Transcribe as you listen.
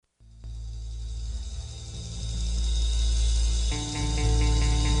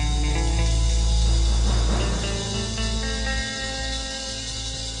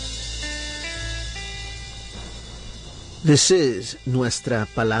This is Nuestra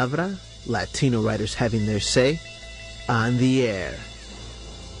Palabra, Latino writers having their say, on the air.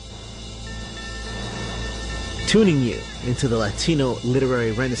 Tuning you into the Latino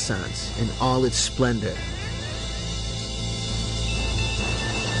literary renaissance in all its splendor.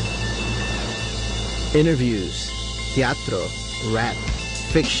 Interviews, teatro, rap,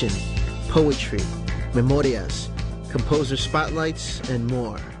 fiction, poetry, memorias, composer spotlights, and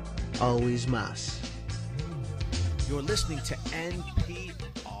more. Always más. You're listening to NP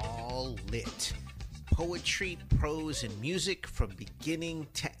All Lit. Poetry, prose, and music from beginning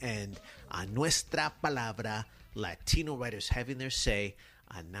to end on Nuestra Palabra, Latino writers having their say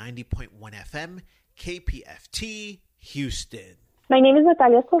on 90.1 FM, KPFT, Houston. My name is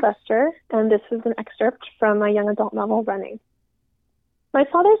Natalia Sylvester, and this is an excerpt from my young adult novel, Running. My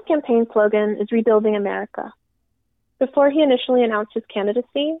father's campaign slogan is Rebuilding America. Before he initially announced his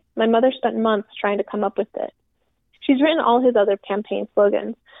candidacy, my mother spent months trying to come up with it. She's written all his other campaign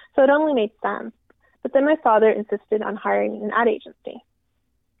slogans, so it only made sense. But then my father insisted on hiring an ad agency.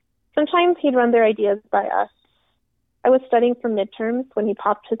 Sometimes he'd run their ideas by us. I was studying for midterms when he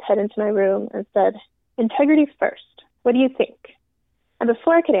popped his head into my room and said, "Integrity first. What do you think?" And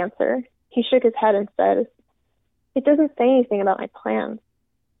before I could answer, he shook his head and said, "It doesn't say anything about my plans.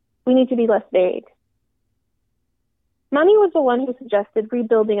 We need to be less vague." Mommy was the one who suggested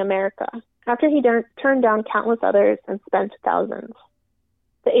Rebuilding America, after he turned down countless others and spent thousands.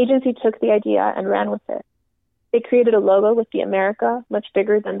 The agency took the idea and ran with it. They created a logo with the America much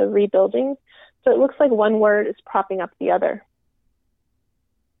bigger than the rebuilding, so it looks like one word is propping up the other.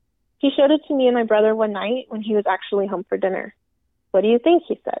 He showed it to me and my brother one night when he was actually home for dinner. "What do you think?"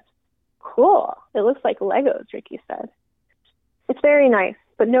 he said. "Cool. It looks like Legos," Ricky said. "It's very nice,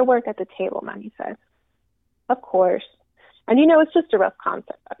 but no work at the table," Mommy said. "Of course. And you know it's just a rough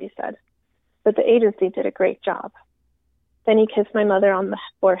concept," Bobby said. "But the agency did a great job." Then he kissed my mother on the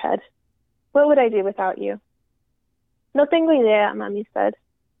forehead. "What would I do without you?" "No tengo idea," Mommy said,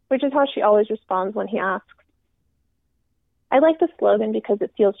 which is how she always responds when he asks. I like the slogan because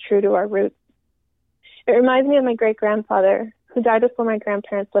it feels true to our roots. It reminds me of my great-grandfather, who died before my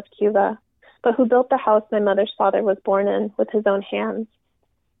grandparents left Cuba, but who built the house my mother's father was born in with his own hands.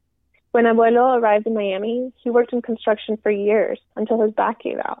 When Abuelo arrived in Miami, he worked in construction for years until his back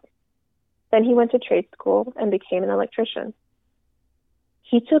gave out. Then he went to trade school and became an electrician.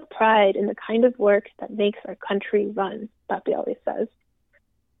 He took pride in the kind of work that makes our country run, Papi always says.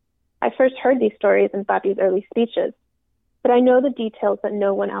 I first heard these stories in Papi's early speeches, but I know the details that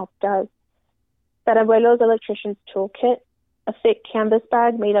no one else does. That Abuelo's electrician's toolkit, a thick canvas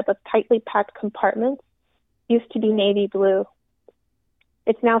bag made up of tightly packed compartments, used to be navy blue.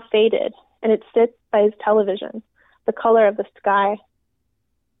 It's now faded, and it sits by his television, the color of the sky.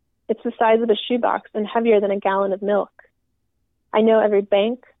 It's the size of a shoebox and heavier than a gallon of milk. I know every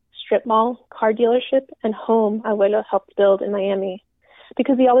bank, strip mall, car dealership, and home Abuelo helped build in Miami,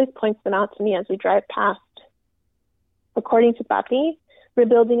 because he always points them out to me as we drive past. According to Papi,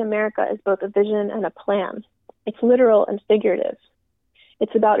 Rebuilding America is both a vision and a plan. It's literal and figurative.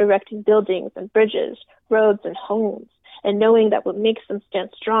 It's about erecting buildings and bridges, roads and homes, and knowing that what makes them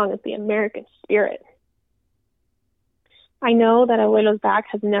stand strong is the American spirit. I know that Abuelo's back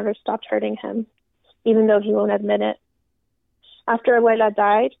has never stopped hurting him, even though he won't admit it. After Abuela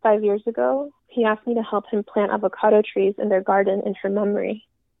died 5 years ago, he asked me to help him plant avocado trees in their garden in her memory.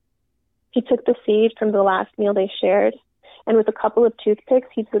 He took the seed from the last meal they shared, and with a couple of toothpicks,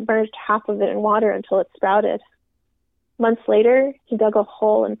 he submerged half of it in water until it sprouted. Months later, he dug a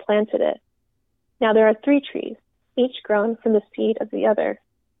hole and planted it. Now there are 3 trees, each grown from the seed of the other.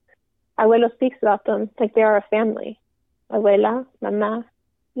 Abuelo speaks about them like they are a family. Abuela, mamá,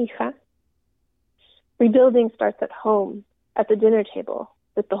 hija. Rebuilding starts at home, at the dinner table,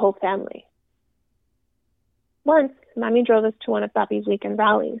 with the whole family. Once, Mommy drove us to one of Papi's weekend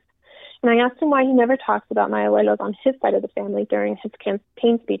rallies, and I asked him why he never talks about my abuelos on his side of the family during his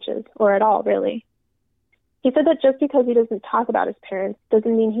campaign speeches, or at all, really. He said that just because he doesn't talk about his parents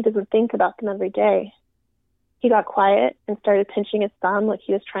doesn't mean he doesn't think about them every day. He got quiet and started pinching his thumb like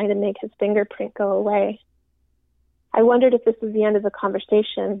he was trying to make his fingerprint go away. I wondered if this was the end of the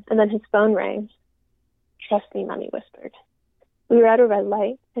conversation, and then his phone rang. "Trust me," Mommy whispered. We were at a red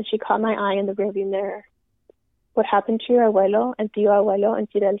light, and she caught my eye in the rearview mirror. "What happened to your abuelo and Tío Abuelo in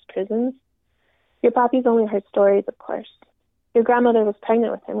Fidel's prisons? Your papi's only heard stories, of course. Your grandmother was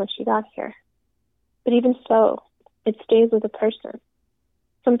pregnant with him when she got here. But even so, it stays with a person.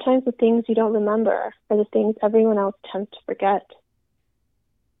 Sometimes the things you don't remember are the things everyone else tends to forget.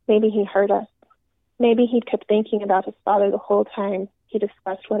 Maybe he hurt us. Maybe he kept thinking about his father the whole time he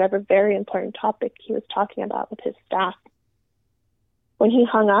discussed whatever very important topic he was talking about with his staff. When he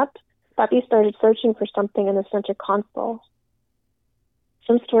hung up, Papi started searching for something in the center console.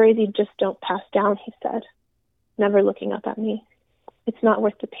 Some stories you just don't pass down, he said, never looking up at me. It's not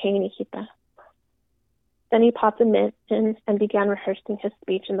worth the pain, hijita. Then he popped a mint in and began rehearsing his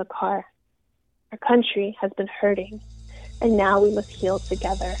speech in the car. Our country has been hurting, and now we must heal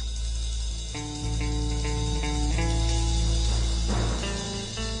together.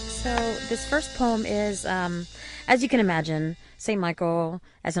 So this first poem is, as you can imagine, St. Michael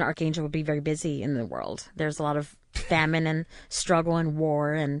as an archangel would be very busy in the world. There's a lot of famine and struggle and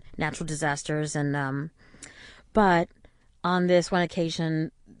war and natural disasters. But on this one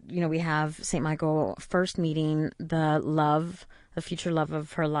occasion, we have St. Michael first meeting the future love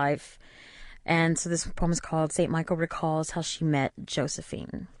of her life. And so this poem is called St. Michael Recalls How She Met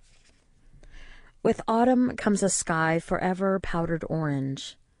Josephine. With autumn comes a sky forever powdered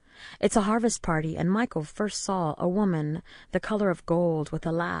orange. It's a harvest party, and Michael first saw a woman the color of gold with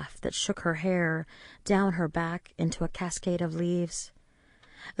a laugh that shook her hair down her back into a cascade of leaves.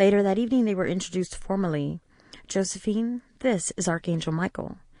 Later that evening they were introduced formally. Josephine, this is Archangel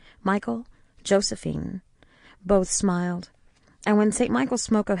Michael. Michael, Josephine. Both smiled. And when St. Michael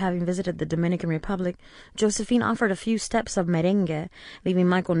spoke of having visited the Dominican Republic, Josephine offered a few steps of merengue, leaving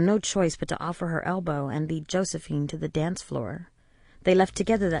Michael no choice but to offer her elbow and lead Josephine to the dance floor. They left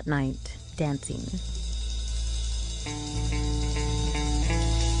together that night, dancing.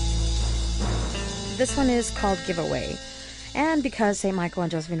 This one is called Giveaway. And because St. Michael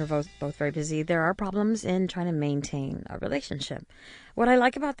and Josephine are both very busy, there are problems in trying to maintain a relationship. What I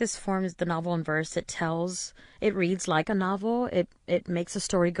like about this form is the novel in verse. It reads like a novel. It makes a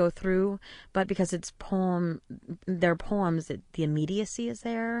story go through, but because they're poems, the immediacy is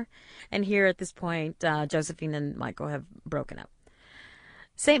there. And here at this point, Josephine and Michael have broken up.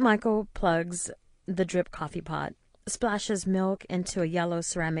 St. Michael plugs the drip coffee pot, splashes milk into a yellow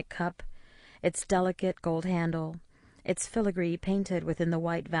ceramic cup, its delicate gold handle, its filigree painted within the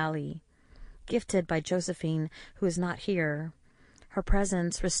white valley, gifted by Josephine, who is not here. Her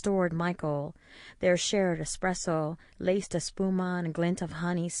presence restored Michael. Their shared espresso, laced espuma and a glint of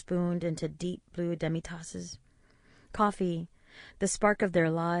honey spooned into deep blue demitasses. Coffee, the spark of their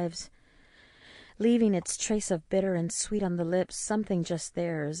lives, leaving its trace of bitter and sweet on the lips, something just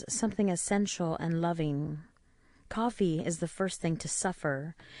theirs, something essential and loving. Coffee is the first thing to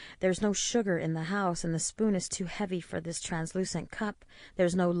suffer. There's no sugar in the house, and the spoon is too heavy for this translucent cup.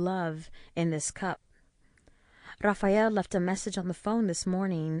 There's no love in this cup. Rafael left a message on the phone this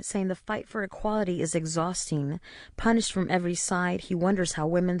morning saying the fight for equality is exhausting. Punished from every side, he wonders how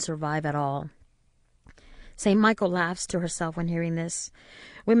women survive at all. St. Michael laughs to herself when hearing this.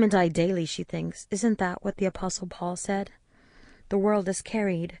 Women die daily, she thinks. Isn't that what the Apostle Paul said? The world is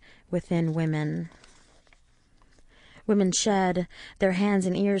carried within women. Women shed, their hands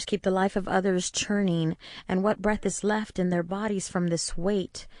and ears keep the life of others churning, and what breath is left in their bodies from this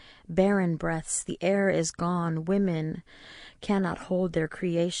weight? Barren breaths, the air is gone. Women cannot hold their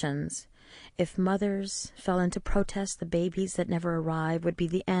creations. If mothers fell into protest, the babies that never arrive would be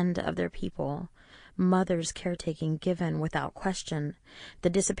the end of their people. Mother's caretaking given without question, the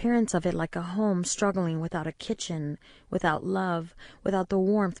disappearance of it like a home struggling without a kitchen, without love, without the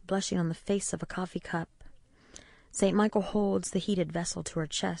warmth blushing on the face of a coffee cup. St. Michael holds the heated vessel to her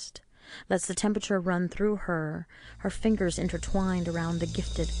chest, lets the temperature run through her, her fingers intertwined around the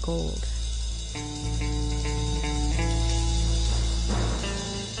gifted gold.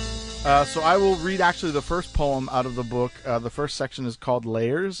 So I will read actually the first poem out of the book. The first section is called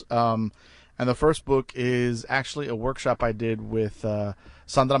Layers. And the first book is actually a workshop I did with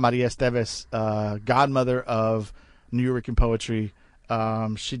Sandra Maria Esteves, godmother of New York poetry.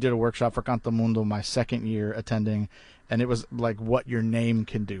 She did a workshop for Canto Mundo my second year attending, and it was like what your name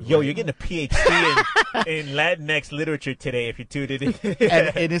can do. Yo, right? You're getting a PhD in Latinx literature today if you tuned it in.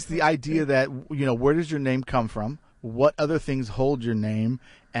 and it's the idea that, where does your name come from? What other things hold your name?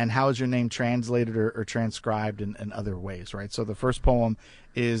 And how is your name translated or transcribed in other ways, right? So the first poem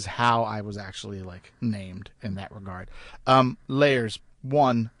is how I was actually named in that regard. Layers.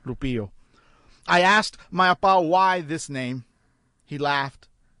 1, Lupillo. I asked my apa why this name. He laughed.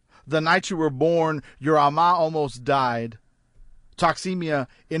 The night you were born, your ama almost died. Toxemia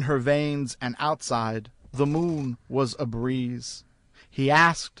in her veins and outside. The moon was a breeze. He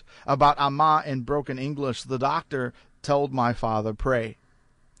asked about ama in broken English. The doctor told my father, pray.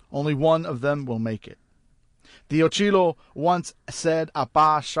 Only one of them will make it. The Ochilo once said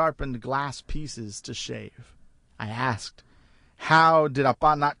apa sharpened glass pieces to shave. I asked, how did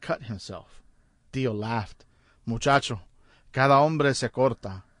apa not cut himself? Tio laughed. Muchacho, cada hombre se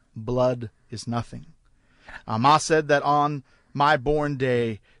corta. Blood is nothing. Ama said that on my born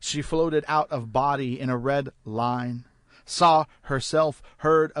day, she floated out of body in a red line. Saw herself,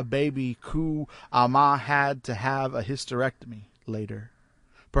 heard a baby coo. Ama had to have a hysterectomy later.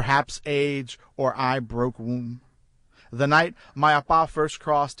 Perhaps age or I broke womb. The night my apa first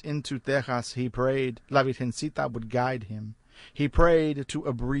crossed into Texas, he prayed La Virgencita would guide him. He prayed to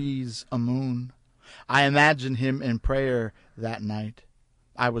a breeze, a moon. I imagined him in prayer that night.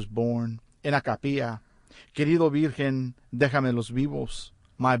 I was born in a capilla. Querido Virgen, déjame los vivos.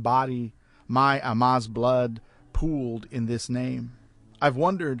 My body, my ama's blood, pooled in this name. I've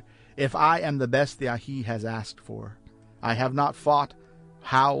wondered if I am the bestia he has asked for. I have not fought,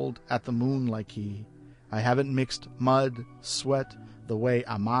 howled at the moon like he. I haven't mixed mud, sweat, the way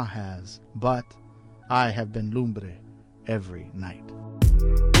ama has, but I have been lumbre every night.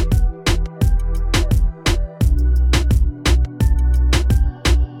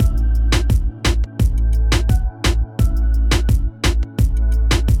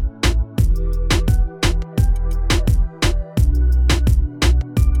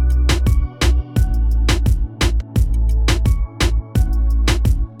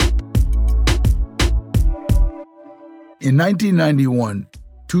 In 1991,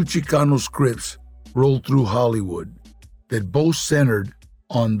 two Chicano scripts rolled through Hollywood that both centered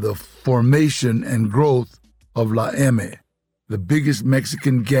on the formation and growth of La M, the biggest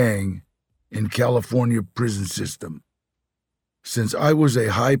Mexican gang in California prison system. Since I was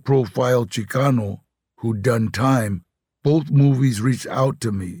a high-profile Chicano who'd done time, both movies reached out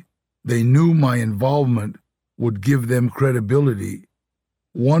to me. They knew my involvement would give them credibility.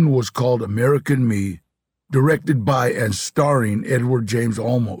 One was called American Me, directed by and starring Edward James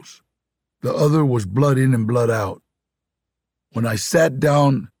Olmos. The other was Blood In and Blood Out. When I sat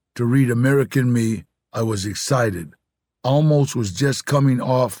down to read American Me, I was excited. Olmos was just coming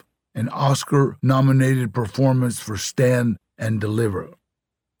off an Oscar-nominated performance for Stand and Deliver,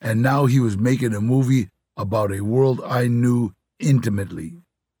 and now he was making a movie about a world I knew intimately.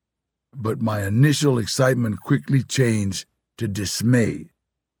 But my initial excitement quickly changed to dismay.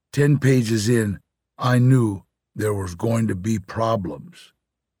 10 pages in, I knew there was going to be problems.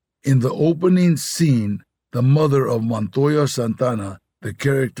 In the opening scene, the mother of Montoya Santana, the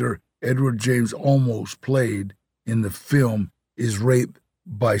character Edward James Olmos played in the film, is raped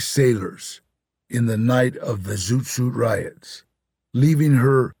by sailors in the night of the Zoot Suit riots, leaving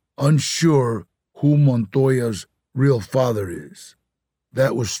her unsure who Montoya's real father is.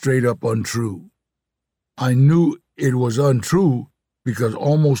 That was straight up untrue. I knew it was untrue because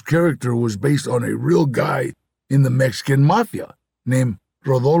Olmos' character was based on a real guy in the Mexican mafia named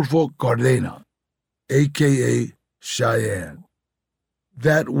Rodolfo Cardena, a.k.a. Cheyenne.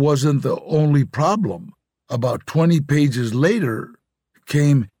 That wasn't the only problem. About 20 pages later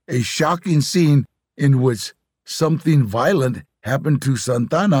came a shocking scene in which something violent happened to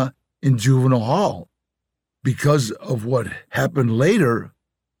Santana in juvenile hall. Because of what happened later,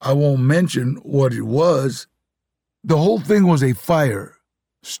 I won't mention what it was. The whole thing was a fire,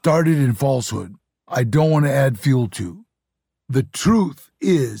 started in falsehood. I don't want to add fuel to. The truth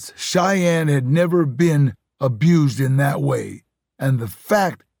is, Cheyenne had never been abused in that way, and the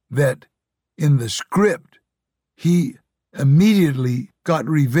fact that in the script he immediately got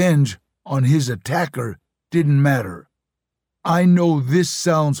revenge on his attacker didn't matter. I know this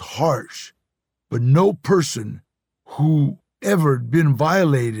sounds harsh, but no person who ever been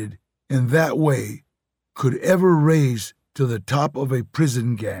violated in that way could ever raise to the top of a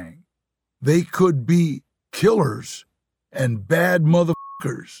prison gang. They could be killers and bad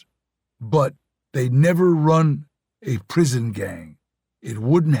motherfuckers, but they'd never run a prison gang. It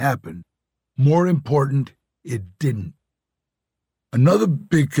wouldn't happen. More important, it didn't. Another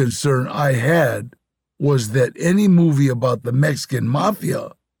big concern I had was that any movie about the Mexican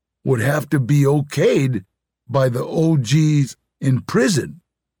mafia would have to be okayed by the OGs in prison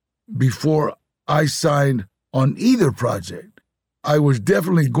before I signed on either project. I was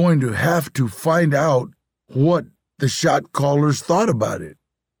definitely going to have to find out what the shot callers thought about it.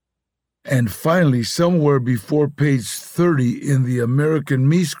 And finally, somewhere before page 30 in the American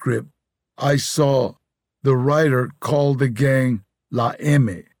Me script, I saw the writer call the gang La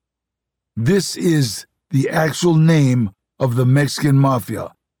M. This is the actual name of the Mexican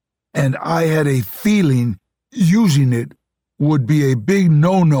mafia, and I had a feeling using it would be a big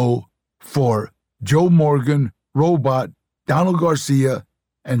no-no for Joe Morgan, Robot, Donald Garcia,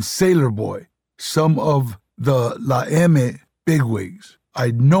 and Sailor Boy, some of the La M bigwigs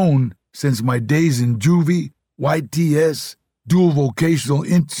I'd known since my days in Juvie, YTS, Dual Vocational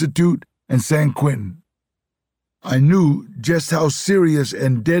Institute, and San Quentin. I knew just how serious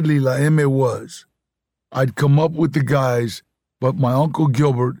and deadly La M was. I'd come up with the guys but my Uncle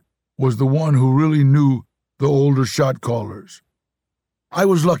Gilbert was the one who really knew the older shot callers. I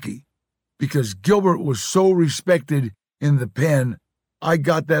was lucky because Gilbert was so respected in the pen, I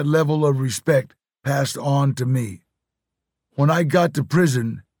got that level of respect passed on to me. When I got to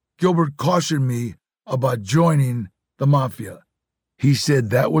prison, Gilbert cautioned me about joining the mafia. He said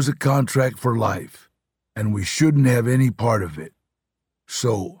that was a contract for life, and we shouldn't have any part of it.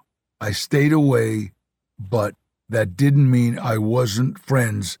 So I stayed away, but that didn't mean I wasn't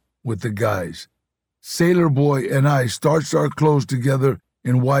friends with the guys. Sailor Boy and I starched our clothes together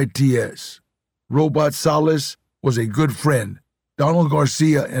in YTS. Robot Salas was a good friend. Donald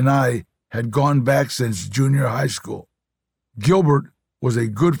Garcia and I had gone back since junior high school. Gilbert was a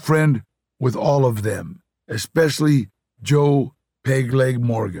good friend with all of them, especially Joe Pegleg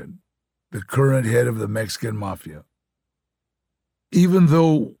Morgan, the current head of the Mexican Mafia. Even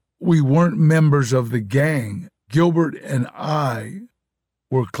though we weren't members of the gang, Gilbert and I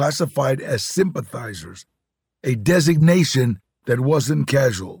were classified as sympathizers, a designation that wasn't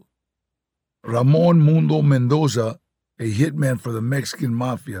casual. Ramon Mundo Mendoza, a hitman for the Mexican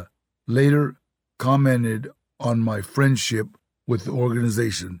Mafia, later commented on my friendship with the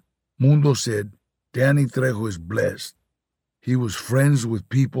organization. Mundo said, Danny Trejo is blessed. He was friends with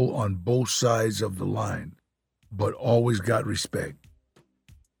people on both sides of the line, but always got respect.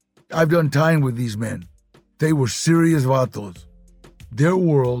 I've done time with these men. They were serious vatos. Their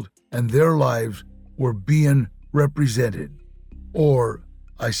world and their lives were being represented, or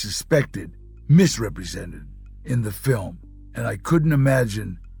I suspected misrepresented, in the film, and I couldn't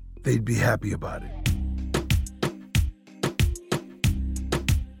imagine they'd be happy about it.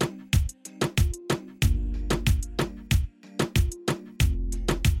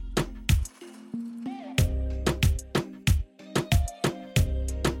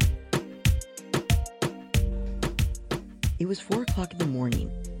 It was 4 o'clock in the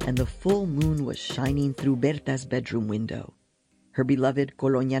morning, and the full moon was shining through Berta's bedroom window. Her beloved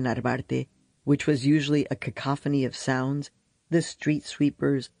Colonia Narvarte, which was usually a cacophony of sounds, the street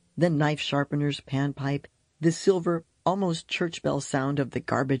sweepers, the knife sharpener's panpipe, the silver, almost church bell sound of the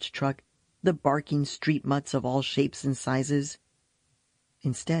garbage truck, the barking street mutts of all shapes and sizes.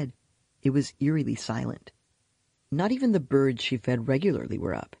 Instead, it was eerily silent. Not even the birds she fed regularly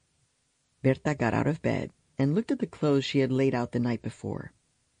were up. Berta got out of bed and looked at the clothes she had laid out the night before.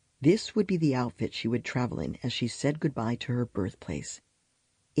 This would be the outfit she would travel in as she said goodbye to her birthplace.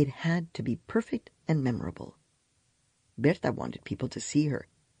 It had to be perfect and memorable. Berta wanted people to see her,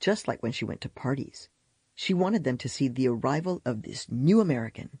 just like when she went to parties. She wanted them to see the arrival of this new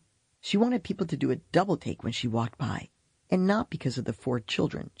American. She wanted people to do a double take when she walked by, and not because of the 4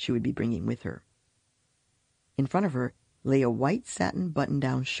 children she would be bringing with her. In front of her lay a white satin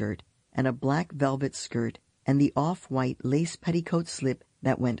button-down shirt and a black velvet skirt and the off-white lace petticoat slip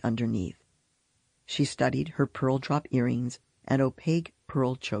that went underneath. She studied her pearl drop earrings and opaque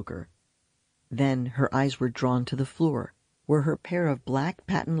pearl choker. Then her eyes were drawn to the floor, where her pair of black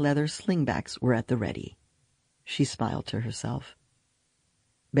patent leather slingbacks were at the ready. She smiled to herself.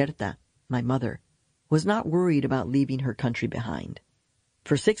 Berta, my mother, was not worried about leaving her country behind.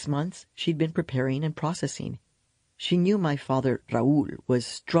 For 6 months she'd been preparing and processing. She knew my father, Raúl, was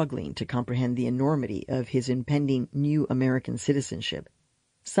struggling to comprehend the enormity of his impending new American citizenship,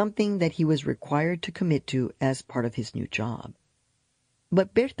 something that he was required to commit to as part of his new job.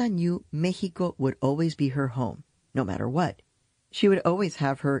 But Berta knew Mexico would always be her home, no matter what. She would always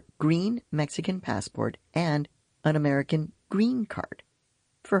have her green Mexican passport and an American green card.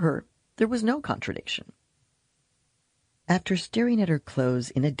 For her, there was no contradiction. After staring at her clothes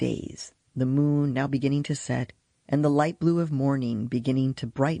in a daze, the moon now beginning to set, and the light blue of morning beginning to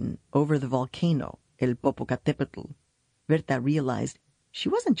brighten over the volcano, El Popocatépetl, Berta realized she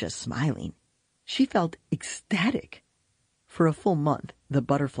wasn't just smiling. She felt ecstatic. For a full month, the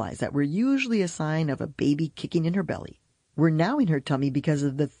butterflies that were usually a sign of a baby kicking in her belly were now in her tummy because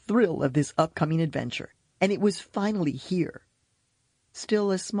of the thrill of this upcoming adventure, and it was finally here.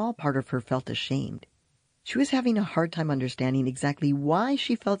 Still, a small part of her felt ashamed. She was having a hard time understanding exactly why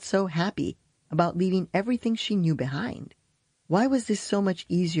she felt so happy about leaving everything she knew behind. Why was this so much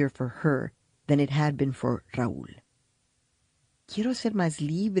easier for her than it had been for Raúl? Quiero ser más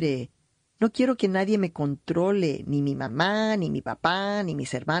libre. No quiero que nadie me controle, ni mi mamá, ni mi papá, ni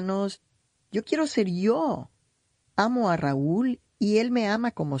mis hermanos. Yo quiero ser yo. Amo a Raúl y él me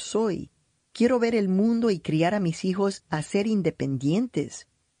ama como soy. Quiero ver el mundo y criar a mis hijos a ser independientes.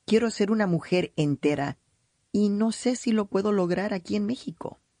 Quiero ser una mujer entera y no sé si lo puedo lograr aquí en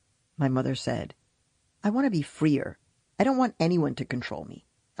México. My mother said, I want to be freer. I don't want anyone to control me.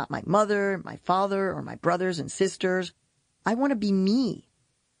 Not my mother, my father, or my brothers and sisters. I want to be me.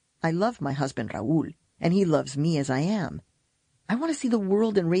 I love my husband Raul, and he loves me as I am. I want to see the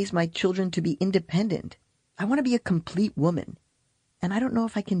world and raise my children to be independent. I want to be a complete woman, and I don't know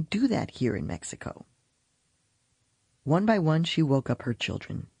if I can do that here in Mexico. One by one, she woke up her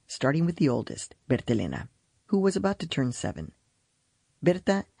children, starting with the oldest, Bertelena, who was about to turn 7.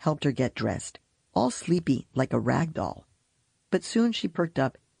 Berta helped her get dressed, all sleepy like a rag doll. But soon she perked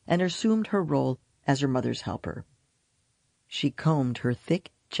up and assumed her role as her mother's helper. She combed her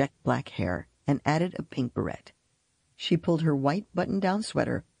thick, jet black hair and added a pink beret. She pulled her white button-down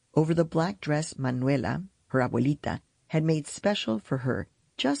sweater over the black dress Manuela, her abuelita, had made special for her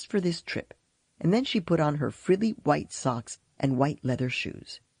just for this trip, and then she put on her frilly white socks and white leather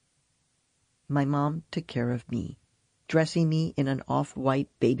shoes. My mom took care of me, dressing me in an off-white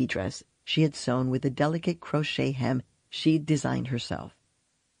baby dress she had sewn with a delicate crochet hem she'd designed herself.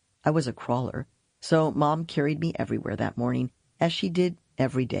 I was a crawler, so Mom carried me everywhere that morning, as she did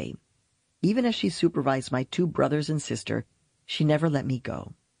every day. Even as she supervised my 2 brothers and sister, she never let me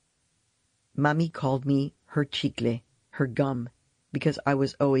go. Mami called me her chicle, her gum, because I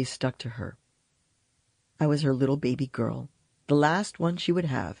was always stuck to her. I was her little baby girl, the last one she would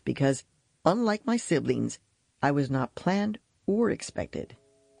have, because, unlike my siblings, I was not planned or expected.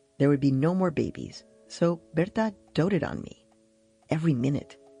 There would be no more babies, so Berta doted on me. Every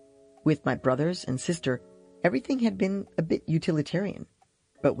minute. With my brothers and sister, everything had been a bit utilitarian.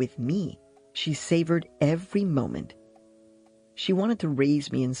 But with me, she savored every moment. She wanted to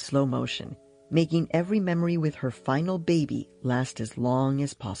raise me in slow motion, making every memory with her final baby last as long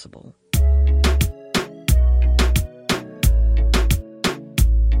as possible.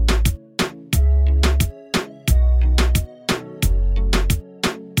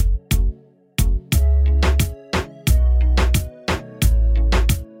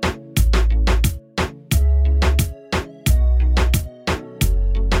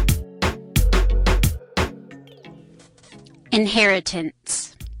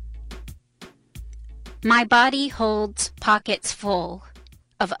 Inheritance. My body holds pockets full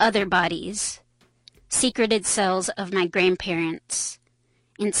of other bodies, secreted cells of my grandparents,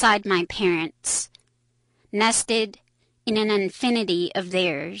 inside my parents, nested in an infinity of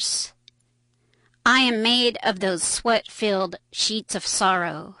theirs. I am made of those sweat-filled sheets of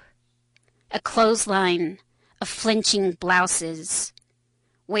sorrow, a clothesline of flinching blouses,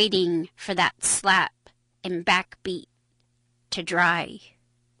 waiting for that slap and backbeat to dry.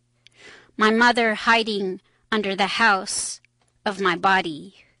 My mother hiding under the house of my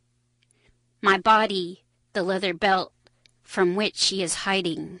body, the leather belt from which she is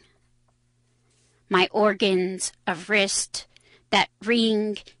hiding. My organs of wrist that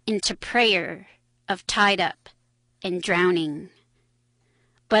ring into prayer of tied up and drowning,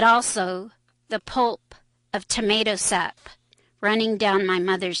 but also the pulp of tomato sap running down my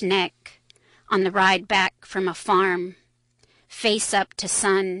mother's neck on the ride back from a farm, face up to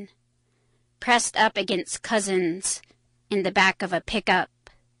sun, pressed up against cousins in the back of a pickup.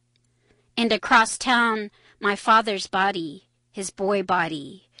 And across town, my father's body, his boy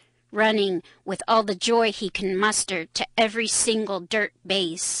body, running with all the joy he can muster to every single dirt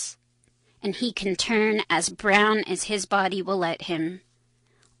base. And he can turn as brown as his body will let him.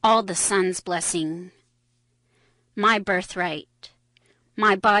 All the sun's blessing. My birthright,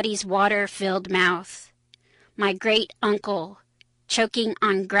 my body's water-filled mouth, my great-uncle choking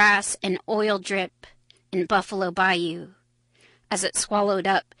on grass and oil drip in Buffalo Bayou as it swallowed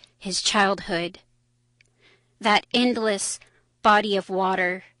up his childhood. That endless body of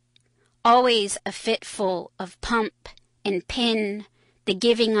water, always a fitful of pump and pin, the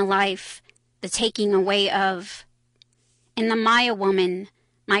giving a life, the taking away of. And the Maya woman,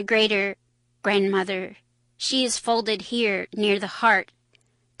 my greater grandmother, she is folded here near the heart,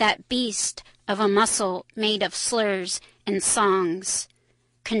 that beast of a muscle made of slurs and songs,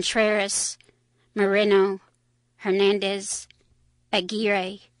 Contreras, Moreno, Hernandez,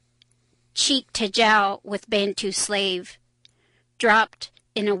 Aguirre, cheek to jowl with Bantu slave, dropped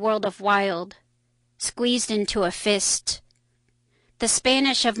in a world of wild, squeezed into a fist. The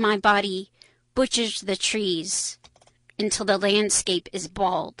Spanish of my body butchers the trees until the landscape is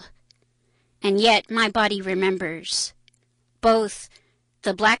bald, and yet my body remembers both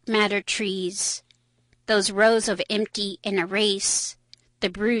the black madder trees, those rows of empty and erase, the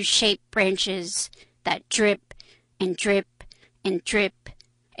bruise-shaped branches that drip and drip and drip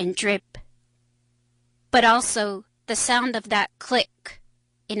and drip, but also the sound of that click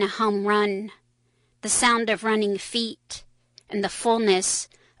in a home run, the sound of running feet, and the fullness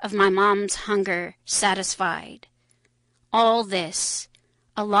of my mom's hunger satisfied. All this,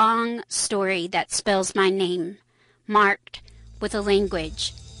 a long story that spells my name, marked with a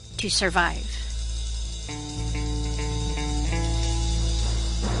language to survive.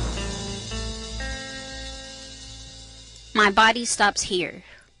 My body stops here.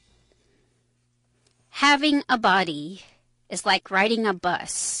 Having a body is like riding a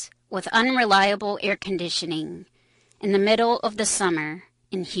bus with unreliable air conditioning in the middle of the summer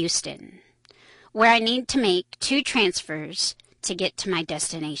in Houston, where I need to make 2 transfers to get to my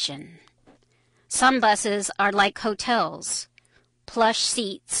destination. Some buses are like hotels, plush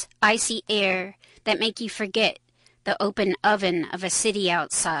seats, icy air that make you forget the open oven of a city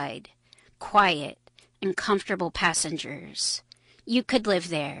outside, quiet and comfortable passengers. You could live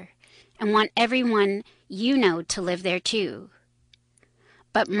there and want everyone you know to live there too.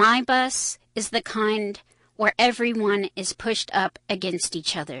 But my bus is the kind where everyone is pushed up against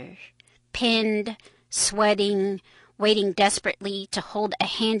each other, pinned, sweating, waiting desperately to hold a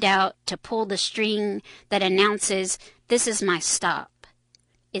hand out to pull the string that announces, "This is my stop."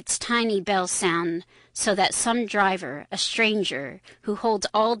 Its tiny bells sound so that some driver, a stranger who holds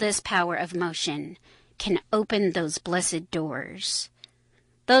all this power of motion, can open those blessed doors.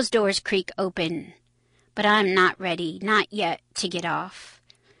 Those doors creak open, but I'm not ready, not yet, to get off.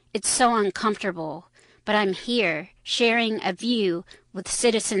 It's so uncomfortable, but I'm here, sharing a view with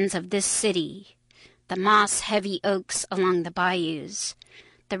citizens of this city. The moss-heavy oaks along the bayous,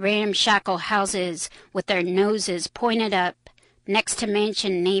 the ramshackle houses with their noses pointed up, next to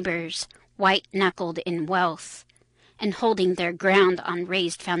mansion neighbors, white-knuckled in wealth, and holding their ground on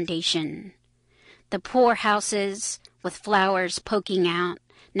raised foundation. The poor houses with flowers poking out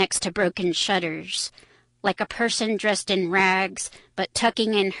next to broken shutters, like a person dressed in rags but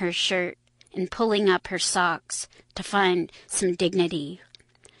tucking in her shirt and pulling up her socks to find some dignity.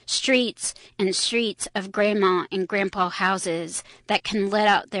 Streets and streets of grandma and grandpa houses that can let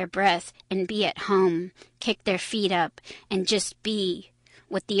out their breath and be at home, kick their feet up, and just be,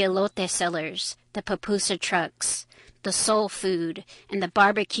 with the elote sellers, the pupusa trucks, the soul food, and the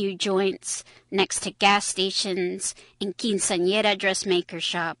barbecue joints next to gas stations and quinceañera dressmaker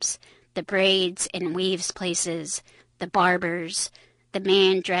shops, the braids and waves places, the barbers, the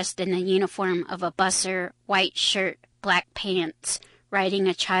man dressed in the uniform of a busser, white shirt, black pants, riding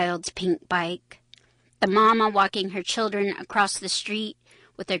a child's pink bike, the mama walking her children across the street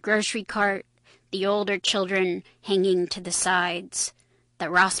with a grocery cart, the older children hanging to the sides, the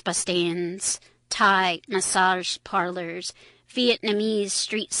raspa stands, Thai massage parlors, Vietnamese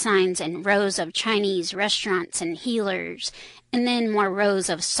street signs and rows of Chinese restaurants and healers, and then more rows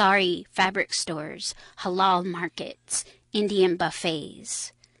of sari fabric stores, halal markets, Indian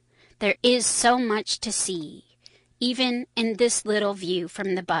buffets. There is so much to see, even in this little view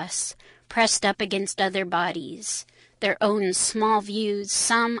from the bus, pressed up against other bodies, their own small views,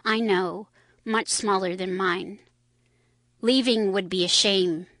 some, I know, much smaller than mine. Leaving would be a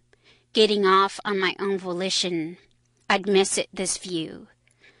shame. Getting off on my own volition, I'd miss it, this view.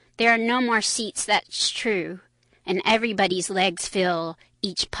 There are no more seats, that's true, and everybody's legs fill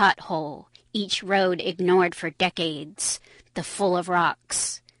each pothole, each road ignored for decades, the full of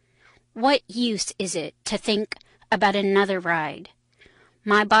rocks. What use is it to think about another ride?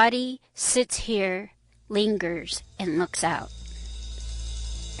 My body sits here, lingers, and looks out.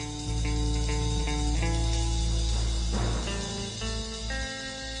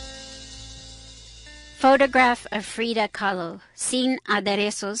 Photograph of Frida Kahlo, Sin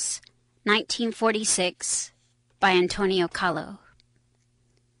Aderezos, 1946, by Antonio Kahlo.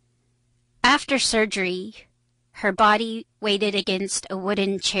 After surgery, her body weighted against a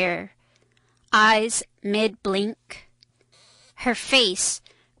wooden chair, eyes mid-blink, her face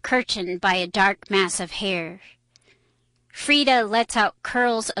curtained by a dark mass of hair. Frida lets out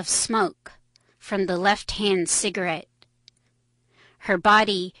curls of smoke from the left-hand cigarette, her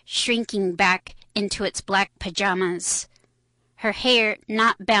body shrinking back into its black pajamas, her hair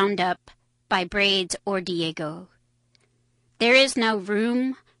not bound up by braids or Diego. There is no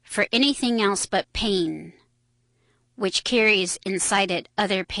room for anything else but pain, which carries inside it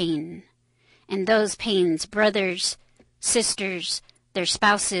other pain, and those pains brothers, sisters, their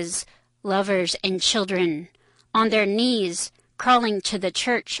spouses, lovers, and children, on their knees crawling to the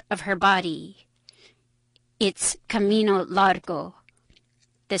church of her body, its camino largo,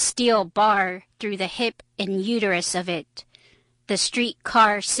 the steel bar through the hip and uterus of it, the street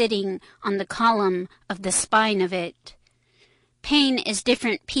car sitting on the column of the spine of it. Pain is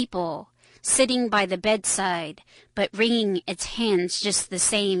different people, sitting by the bedside, but wringing its hands just the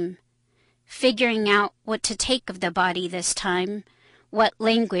same, figuring out what to take of the body this time, what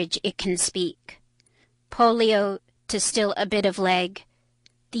language it can speak. Polio to still a bit of leg,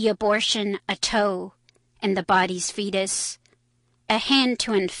 the abortion a toe, in the body's fetus, a hand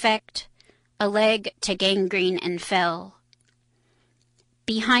to infect, a leg to gangrene and fell.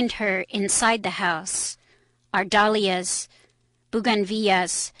 Behind her, inside the house, are dahlias,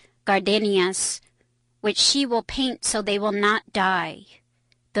 bougainvilleas, gardenias, which she will paint so they will not die,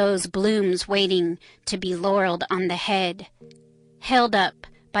 those blooms waiting to be laureled on the head, held up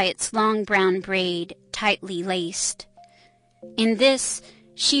by its long brown braid tightly laced. In this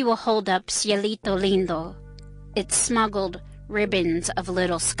she will hold up cielito lindo, its smuggled ribbons of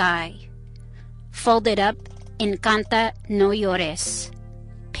little sky. Folded up, encanta no llores,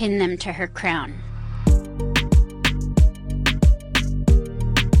 pin them to her crown.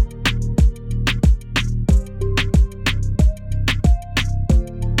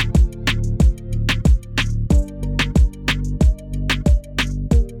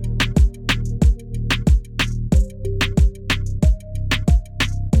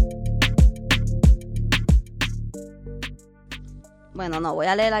 Bueno, no, voy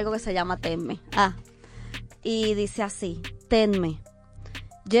a leer algo que se llama Tenme. Y dice así: Tenme,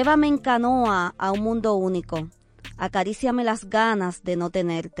 llévame en canoa a un mundo único, acaríciame las ganas de no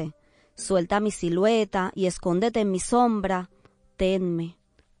tenerte, suelta mi silueta y escóndete en mi sombra, tenme,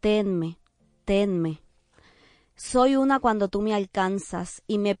 tenme, tenme. Soy una cuando tú me alcanzas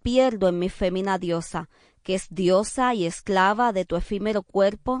y me pierdo en mi fémina diosa, que es diosa y esclava de tu efímero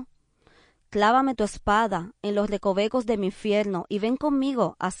cuerpo. Clávame tu espada en los recovecos de mi infierno y ven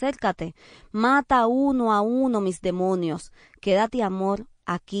conmigo, acércate. Mata uno a uno mis demonios. Quédate, amor,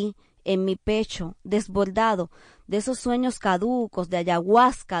 aquí, en mi pecho, desbordado de esos sueños caducos, de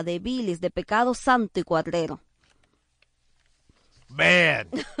ayahuasca, de bilis, de pecado santo y cuadrero. Man.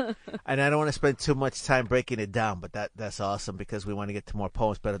 And I don't want to spend too much time breaking it down, but that's awesome because we want to get to more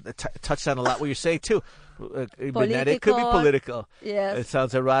poems. But it touched on a lot what you're saying too. It could be political. Yes. It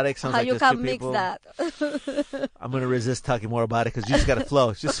sounds erotic. Sounds How like you just can two mix people. that. I'm going to resist talking more about it because you just got to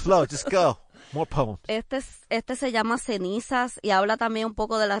flow. Just flow. Just go. More poems. Este se llama Cenizas y habla también un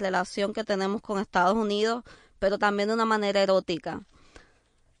poco de la relación que tenemos con Estados Unidos, pero también de una manera erótica.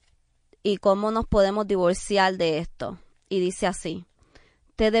 Y cómo nos podemos divorciar de esto. Y dice así: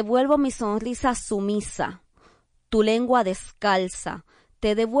 te devuelvo mi sonrisa sumisa, tu lengua descalza,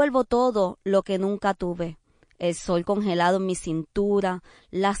 te devuelvo todo lo que nunca tuve, el sol congelado en mi cintura,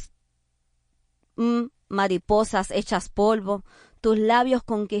 las mariposas hechas polvo, tus labios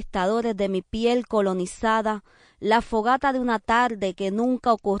conquistadores de mi piel colonizada, la fogata de una tarde que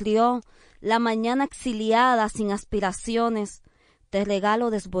nunca ocurrió, la mañana exiliada sin aspiraciones. Te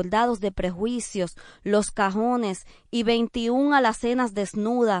regalo desbordados de prejuicios, los cajones y 21 alacenas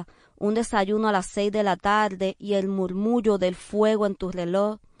desnuda, un desayuno a las 6 de la tarde y el murmullo del fuego en tu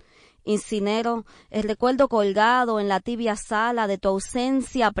reloj. Incinero el recuerdo colgado en la tibia sala de tu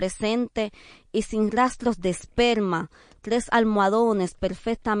ausencia presente y sin rastros de esperma, 3 almohadones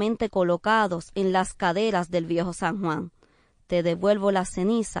perfectamente colocados en las caderas del viejo San Juan. Te devuelvo las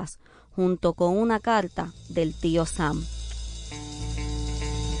cenizas junto con una carta del tío Sam.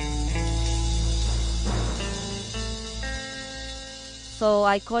 So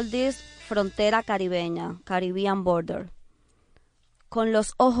I call this frontera caribeña, Caribbean border. Con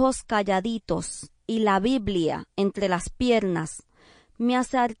los ojos calladitos y la Biblia entre las piernas, me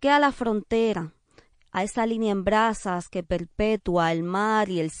acerqué a la frontera, a esa línea en brasas que perpetúa el mar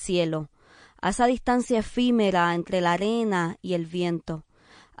y el cielo, a esa distancia efímera entre la arena y el viento,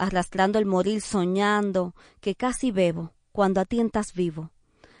 arrastrando el morir soñando que casi bebo cuando a ti entras vivo.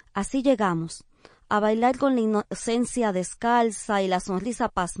 Así llegamos a bailar con la inocencia descalza y la sonrisa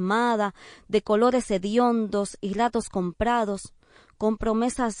pasmada de colores hediondos y ratos comprados, con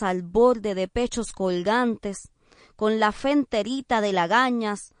promesas al borde de pechos colgantes, con la fe enterita de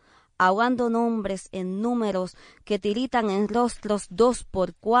lagañas, ahogando nombres en números que tiritan en rostros 2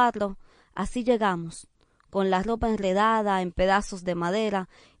 por 4, así llegamos, con la ropa enredada en pedazos de madera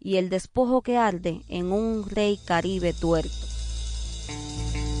y el despojo que arde en un rey caribe tuerto.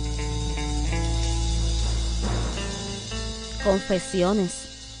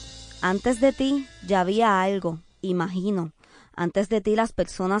 Confesiones. Antes de ti ya había algo, imagino. Antes de ti las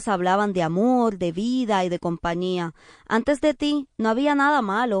personas hablaban de amor, de vida y de compañía. Antes de ti no había nada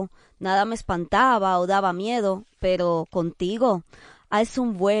malo, nada me espantaba o daba miedo, pero contigo alzo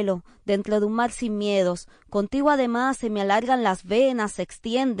un vuelo dentro de un mar sin miedos. Contigo además se me alargan las venas, se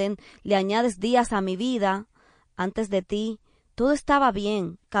extienden, le añades días a mi vida. Antes de ti todo estaba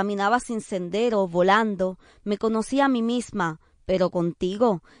bien, caminaba sin sendero, volando, me conocía a mí misma, pero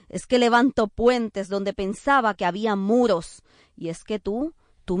contigo es que levanto puentes donde pensaba que había muros. Y es que tú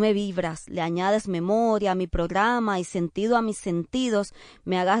Tú me vibras, le añades memoria a mi programa y sentido a mis sentidos,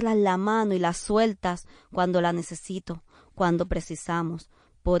 me agarras la mano y la sueltas cuando la necesito, cuando precisamos.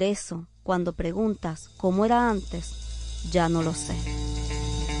 Por eso, cuando preguntas cómo era antes, ya no lo sé.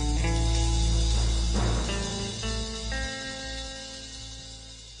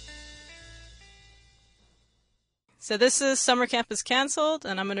 So this is Summer Camp is Cancelled,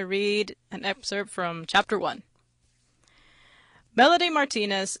 and I'm going to read an excerpt from Chapter 1. Melody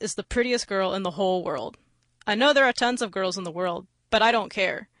Martinez is the prettiest girl in the whole world. I know there are tons of girls in the world, but I don't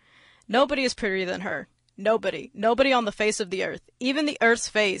care. Nobody is prettier than her. Nobody. Nobody on the face of the earth. Even the earth's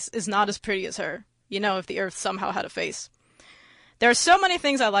face is not as pretty as her. You know, if the earth somehow had a face. There are so many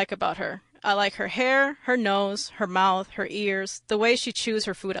things I like about her. I like her hair, her nose, her mouth, her ears, the way she chews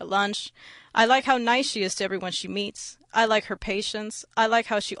her food at lunch. I like how nice she is to everyone she meets. I like her patience. I like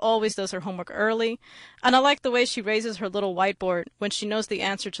how she always does her homework early. And I like the way she raises her little whiteboard when she knows the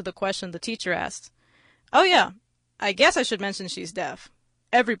answer to the question the teacher asked. Oh yeah, I guess I should mention she's deaf.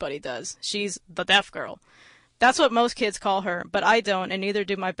 Everybody does. She's the deaf girl. That's what most kids call her, but I don't, and neither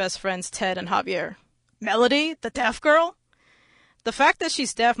do my best friends Ted and Javier. Melody, the deaf girl? The fact that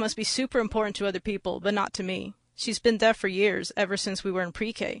she's deaf must be super important to other people, but not to me. She's been deaf for years, ever since we were in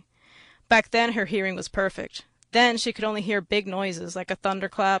pre-K. Back then, her hearing was perfect. Then she could only hear big noises like a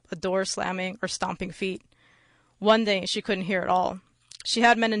thunderclap, a door slamming, or stomping feet. One day, she couldn't hear at all. She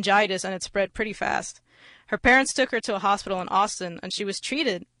had meningitis and it spread pretty fast. Her parents took her to a hospital in Austin and she was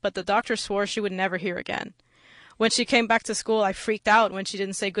treated, but the doctor swore she would never hear again. When she came back to school, I freaked out when she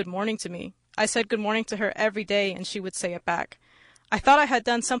didn't say good morning to me. I said good morning to her every day and she would say it back. I thought I had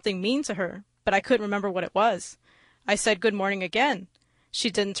done something mean to her, but I couldn't remember what it was. I said good morning again. She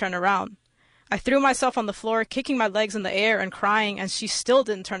didn't turn around. I threw myself on the floor, kicking my legs in the air and crying, and she still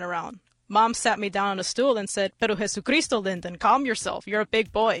didn't turn around. Mom sat me down on a stool and said, Pero Jesucristo, Lyndon, calm yourself. You're a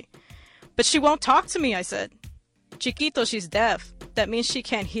big boy. But she won't talk to me, I said. Chiquito, she's deaf. That means she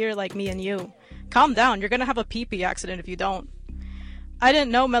can't hear like me and you. Calm down. You're going to have a pee-pee accident if you don't. I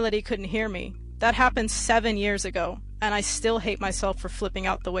didn't know Melody couldn't hear me. That happened 7 years ago, and I still hate myself for flipping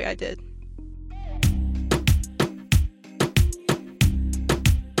out the way I did.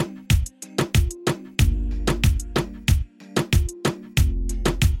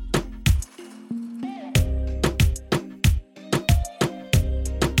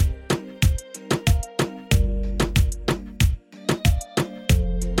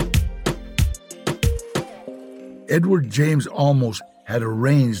 Edward James Olmos had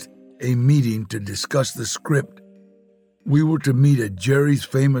arranged a meeting to discuss the script. We were to meet at Jerry's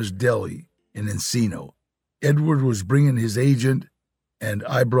Famous Deli in Encino. Edward was bringing his agent, and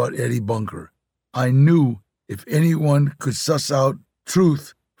I brought Eddie Bunker. I knew if anyone could suss out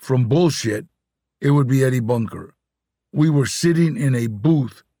truth from bullshit, it would be Eddie Bunker. We were sitting in a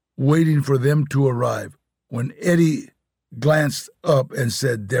booth waiting for them to arrive when Eddie glanced up and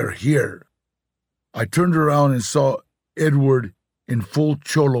said, "They're here." I turned around and saw Edward in full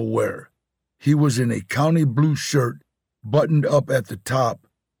cholo wear. He was in a county blue shirt, buttoned up at the top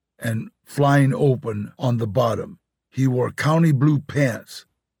and flying open on the bottom. He wore county blue pants.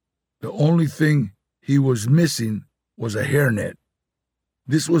 The only thing he was missing was a hairnet.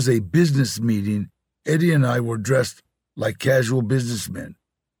 This was a business meeting. Eddie and I were dressed like casual businessmen.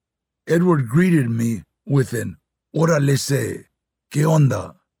 Edward greeted me with an "Órale se, ¿qué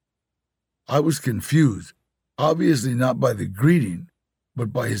onda?" I was confused, obviously not by the greeting,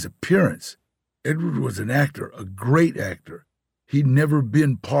 but by his appearance. Edward was an actor, a great actor. He'd never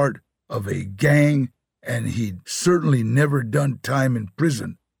been part of a gang, and he'd certainly never done time in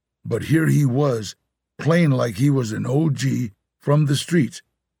prison. But here he was, playing like he was an OG from the streets.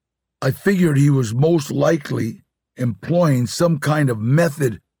 I figured he was most likely employing some kind of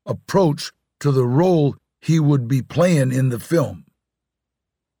method approach to the role he would be playing in the film.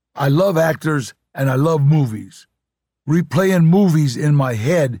 I love actors and I love movies. Replaying movies in my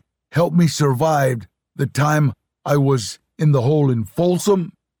head helped me survive the time I was in the hole in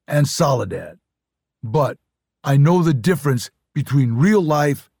Folsom and Soledad. But I know the difference between real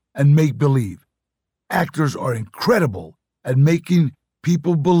life and make-believe. Actors are incredible at making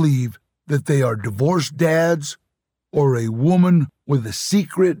people believe that they are divorced dads, or a woman with a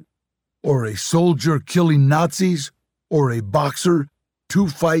secret, or a soldier killing Nazis, or a boxer 2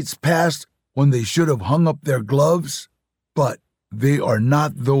 fights past when they should have hung up their gloves, but they are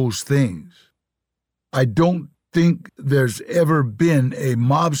not those things. I don't think there's ever been a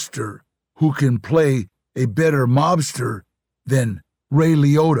mobster who can play a better mobster than Ray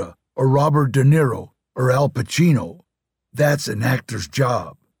Liotta or Robert De Niro or Al Pacino. That's an actor's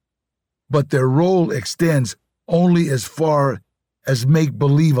job. But their role extends only as far as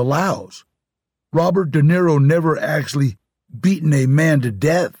make-believe allows. Robert De Niro never actually beaten a man to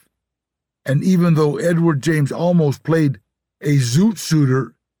death. And even though Edward James Olmos played a zoot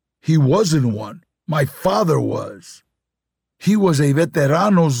suiter, he wasn't one. My father was. He was a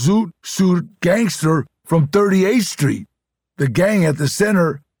veterano zoot suit gangster from 38th Street, the gang at the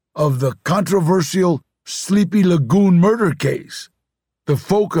center of the controversial Sleepy Lagoon murder case, the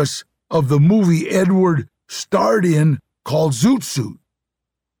focus of the movie Edward starred in called Zoot Suit.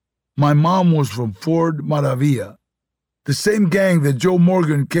 My mom was from Ford Maravilla, the same gang that Joe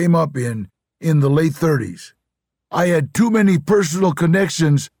Morgan came up in the late 30s. I had too many personal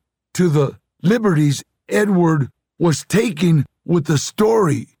connections to the liberties Edward was taking with the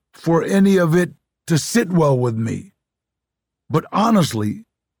story for any of it to sit well with me. But honestly,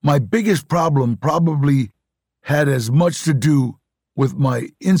 my biggest problem probably had as much to do with my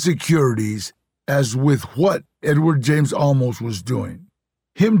insecurities as with what Edward James Olmos was doing.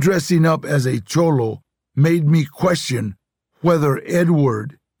 Him dressing up as a cholo made me question whether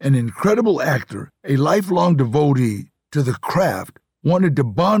Edward, an incredible actor, a lifelong devotee to the craft, wanted to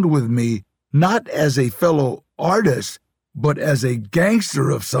bond with me not as a fellow artist, but as a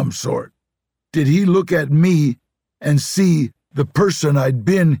gangster of some sort. Did he look at me and see the person I'd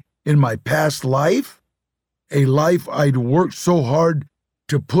been in my past life? A life I'd worked so hard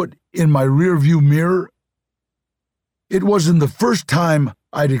to put in my rearview mirror? It wasn't the first time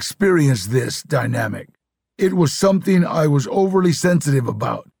I'd experienced this dynamic. It was something I was overly sensitive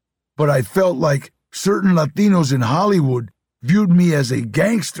about, but I felt like certain Latinos in Hollywood viewed me as a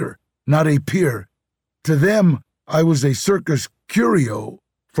gangster, not a peer. To them, I was a circus curio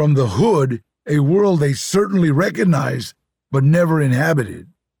from the hood, a world they certainly recognized but never inhabited.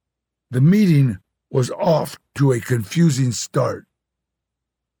 The meeting was off to a confusing start.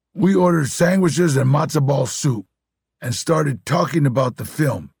 We ordered sandwiches and matzo ball soup and started talking about the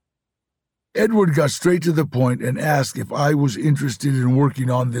film. Edward got straight to the point and asked if I was interested in working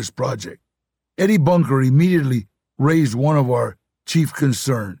on this project. Eddie Bunker immediately raised one of our chief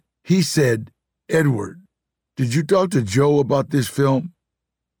concerns. He said, "Edward, did you talk to Joe about this film?"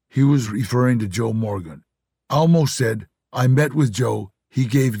 He was referring to Joe Morgan. Olmos said, "I met with Joe. He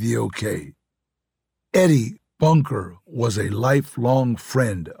gave the okay." Eddie Bunker was a lifelong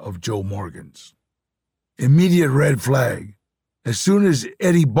friend of Joe Morgan's. Immediate red flag. As soon as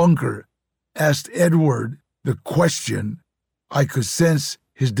Eddie Bunker asked Edward the question, I could sense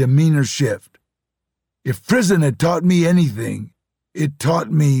his demeanor shift. If prison had taught me anything, it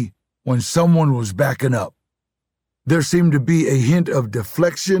taught me when someone was backing up. There seemed to be a hint of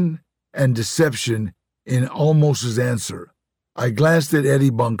deflection and deception in Olmos's answer. I glanced at Eddie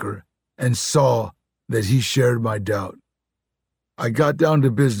Bunker and saw that he shared my doubt. I got down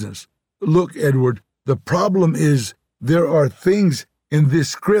to business. "Look, Edward, the problem is there are things in this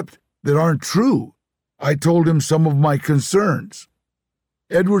script that aren't true." I told him some of my concerns.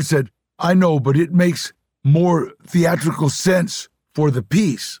 Edward said, "I know, but it makes more theatrical sense for the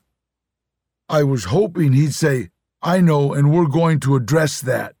piece." I was hoping he'd say, "I know, and we're going to address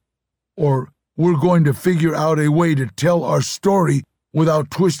that," or "We're going to figure out a way to tell our story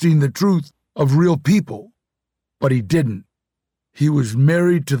without twisting the truth of real people." But he didn't. He was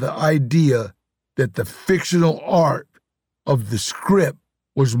married to the idea that the fictional art of the script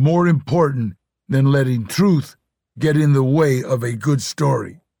was more important than letting truth get in the way of a good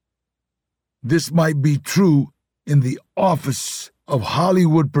story. This might be true in the office of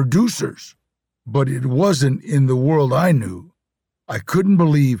Hollywood producers, but it wasn't in the world I knew. I couldn't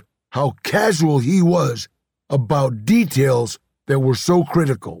believe how casual he was about details that were so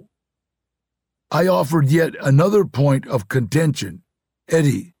critical. I offered yet another point of contention.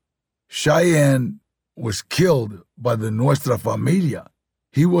 "Eddie, Cheyenne was killed by the Nuestra Familia.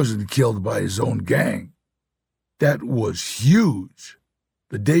 He wasn't killed by his own gang." That was huge.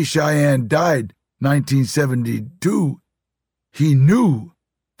 The day Cheyenne died, 1972, he knew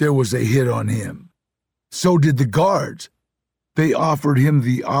there was a hit on him. So did the guards. They offered him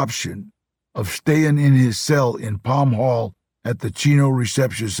the option of staying in his cell in Palm Hall at the Chino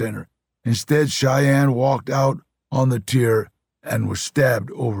Reception Center. Instead, Cheyenne walked out on the tier and was stabbed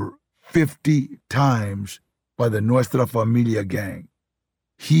over 50 times by the Nuestra Familia gang.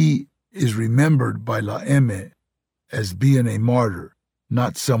 He is remembered by La M as being a martyr,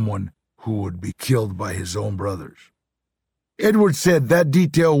 not someone who would be killed by his own brothers. Edward said that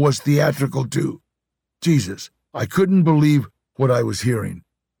detail was theatrical too. Jesus, I couldn't believe what I was hearing.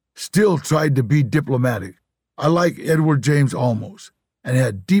 Still tried to be diplomatic. I like Edward James Olmos and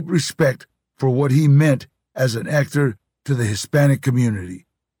had deep respect for what he meant as an actor to the Hispanic community.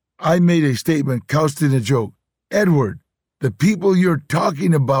 I made a statement couched in a joke. "Edward, The people you're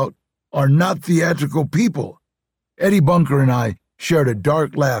talking about are not theatrical people. Eddie Bunker and I shared a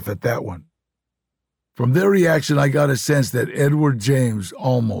dark laugh at that one. From their reaction, I got a sense that Edward James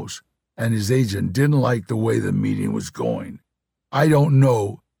Olmos and his agent didn't like the way the meeting was going. I don't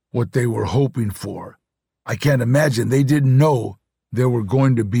know what they were hoping for. I can't imagine they didn't know there were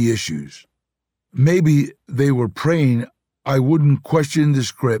going to be issues. Maybe they were praying I wouldn't question the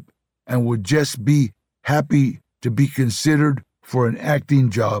script and would just be happy to be considered for an acting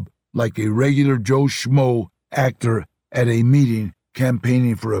job like a regular Joe Schmo actor at a meeting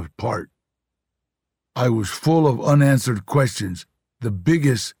campaigning for a part. I was full of unanswered questions. The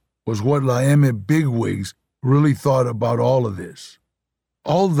biggest was what La M bigwigs really thought about all of this.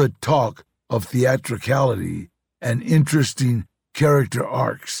 All the talk of theatricality and interesting character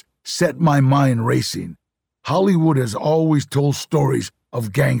arcs set my mind racing. Hollywood has always told stories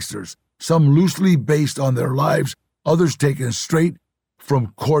of gangsters, some loosely based on their lives, others taken straight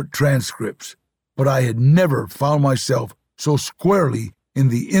from court transcripts. But I had never found myself so squarely in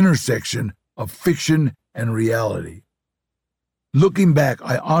the intersection of fiction and reality. Looking back,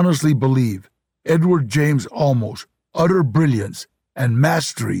 I honestly believe Edward James Olmos' utter brilliance and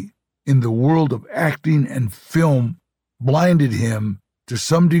mastery in the world of acting and film blinded him to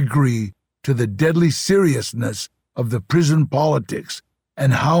some degree to the deadly seriousness of the prison politics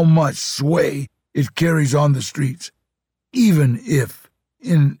and how much sway it carries on the streets, even if,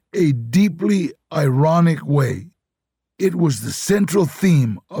 in a deeply ironic way, it was the central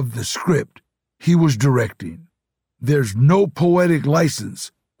theme of the script he was directing. There's no poetic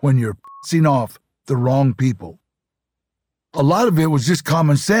license when you're pissing off the wrong people. A lot of it was just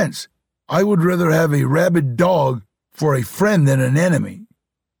common sense. I would rather have a rabid dog for a friend than an enemy.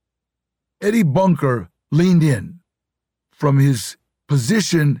 Eddie Bunker leaned in from his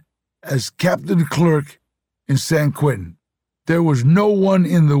position as captain clerk in San Quentin. There was no one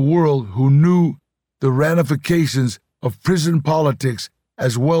in the world who knew the ramifications of prison politics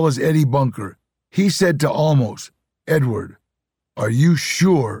as well as Eddie Bunker. He said to Olmos, "Edward, are you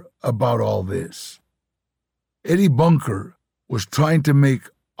sure about all this?" Eddie Bunker was trying to make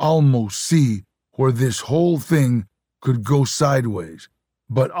Olmos see where this whole thing could go sideways,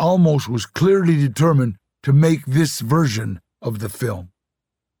 but Olmos was clearly determined to make this version of the film.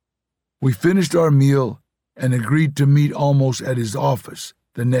 We finished our meal and agreed to meet Olmos at his office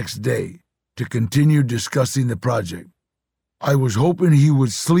the next day to continue discussing the project. I was hoping he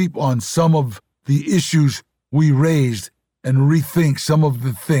would sleep on some of the issues we raised and rethink some of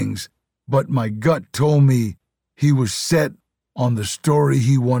the things, but my gut told me he was set on the story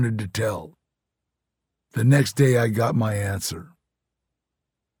he wanted to tell. The next day I got my answer.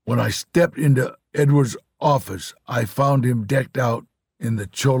 When I stepped into Edward's office, I found him decked out in the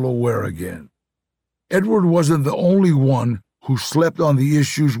cholo wear again. Edward wasn't the only one who slept on the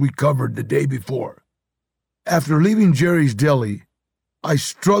issues we covered the day before. After leaving Jerry's Deli, I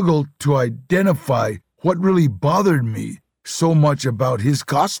struggled to identify what really bothered me so much about his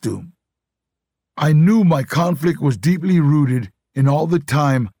costume. I knew my conflict was deeply rooted in all the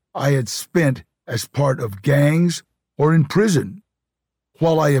time I had spent as part of gangs or in prison.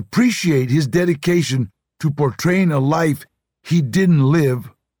 While I appreciate his dedication to portraying a life he didn't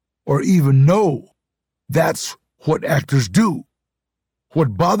live or even know, that's what actors do.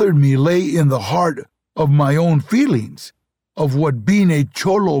 What bothered me lay in the heart of my own feelings, of what being a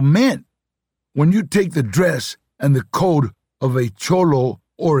cholo meant. When you take the dress and the code of a cholo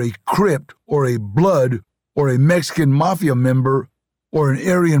or a Crip or a Blood or a Mexican mafia member or an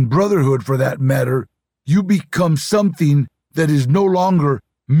Aryan Brotherhood for that matter, you become something that is no longer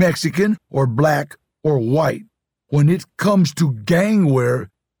Mexican or black or white. When it comes to gang wear,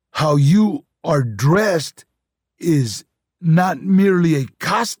 how you are dressed is not merely a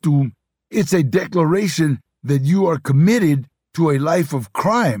costume, it's a declaration that you are committed to a life of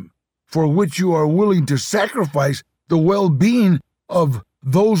crime for which you are willing to sacrifice the well-being of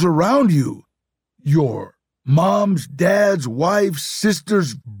those around you, your moms, dads, wives,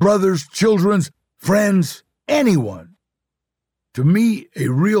 sisters, brothers, children, friends, anyone. To me, a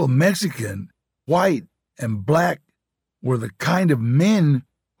real Mexican, white and black, were the kind of men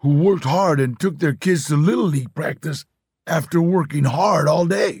who worked hard and took their kids to Little League practice after working hard all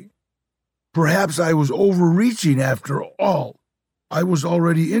day. Perhaps I was overreaching after all. I was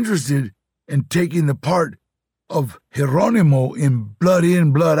already interested in taking the part of Geronimo in Blood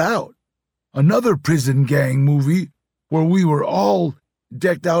In, Blood Out, another prison gang movie where we were all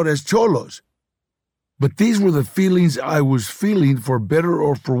decked out as cholos. But these were the feelings I was feeling, for better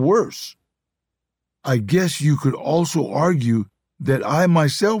or for worse. I guess you could also argue that I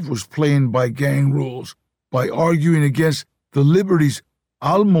myself was playing by gang rules by arguing against the liberties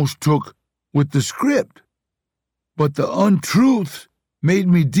I almost took with the script. But the untruth made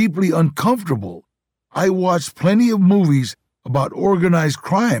me deeply uncomfortable. I watched plenty of movies about organized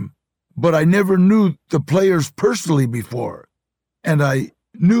crime, but I never knew the players personally before, and I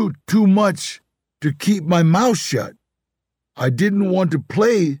knew too much to keep my mouth shut. I didn't want to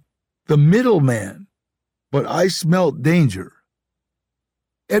play the middleman, but I smelt danger.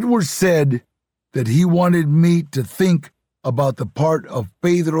 Edward said that he wanted me to think about the part of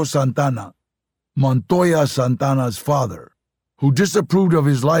Pedro Santana, Montoya Santana's father, who disapproved of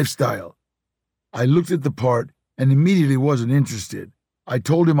his lifestyle. I looked at the part and immediately wasn't interested. I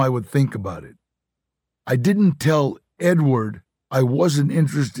told him I would think about it. I didn't tell Edward I wasn't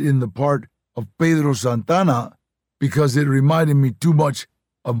interested in the part of Pedro Santana because it reminded me too much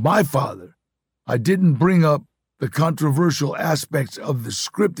of my father. I didn't bring up the controversial aspects of the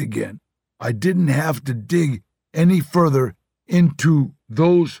script again. I didn't have to dig any further into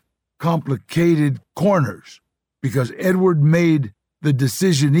those complicated corners because Edward made the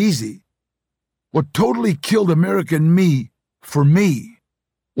decision easy. What totally killed American me, for me,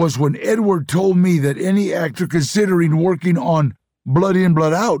 was when Edward told me that any actor considering working on Blood In,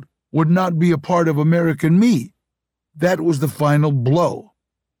 Blood Out would not be a part of American Me. That was the final blow.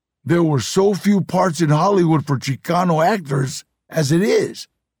 There were so few parts in Hollywood for Chicano actors as it is.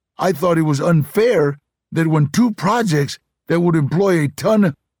 I thought it was unfair that when two projects that would employ a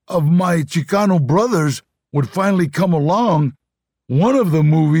ton of my Chicano brothers would finally come along, one of the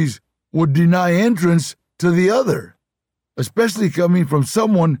movies would deny entrance to the other, especially coming from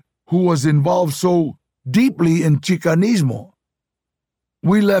someone who was involved so deeply in Chicanismo.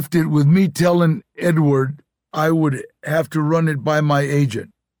 We left it with me telling Edward I would have to run it by my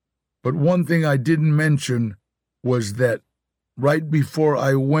agent. But one thing I didn't mention was that right before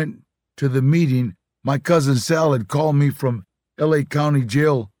I went to the meeting, my cousin Sal had called me from L.A. County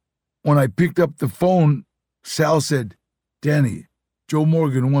Jail. When I picked up the phone, Sal said, "Danny, Joe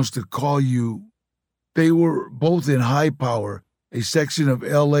Morgan wants to call you." They were both in High Power, a section of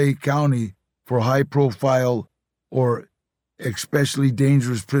L.A. County for high-profile or especially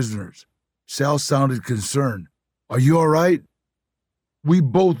dangerous prisoners. Sal sounded concerned. "Are you all right?" We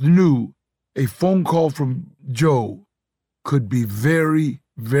both knew a phone call from Joe could be very,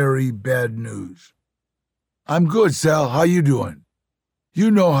 very bad news. "I'm good, Sal. How you doing?"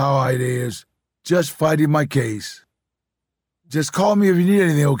 "You know how it is. Just fighting my case." "Just call me if you need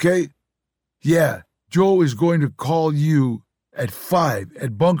anything, okay?" "Yeah, Joe is going to call you at 5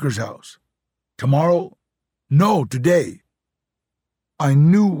 at Bunker's house." "Tomorrow?" "No, today." I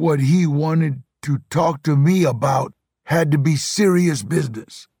knew what he wanted to talk to me about had to be serious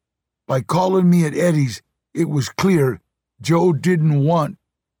business. By calling me at Eddie's, it was clear Joe didn't want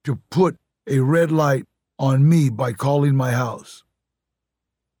to put a red light on me by calling my house.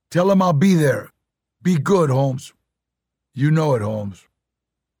 "Tell him I'll be there. Be good, Holmes." "You know it, Holmes."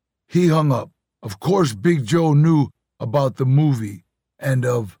 He hung up. Of course, Big Joe knew about the movie, and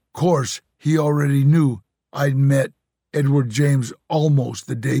of course, he already knew I'd met Edward James almost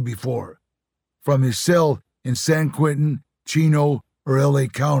the day before. From his cell in San Quentin, Chino, or L.A.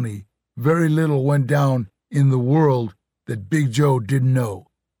 County, very little went down in the world that Big Joe didn't know.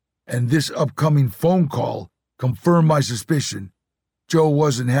 And this upcoming phone call confirmed my suspicion. Joe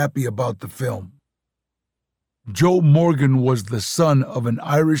wasn't happy about the film. Joe Morgan was the son of an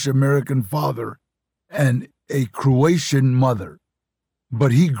Irish-American father and a Croatian mother,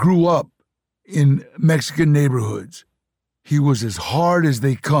 but he grew up in Mexican neighborhoods. He was as hard as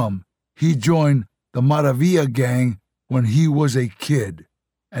they come. He joined the Maravilla gang when he was a kid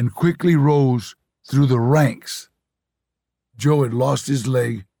and quickly rose through the ranks. Joe had lost his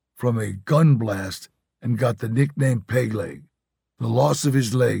leg from a gun blast and got the nickname Peg Leg. The loss of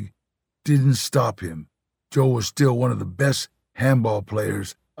his leg didn't stop him. Joe was still one of the best handball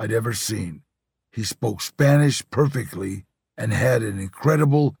players I'd ever seen. He spoke Spanish perfectly and had an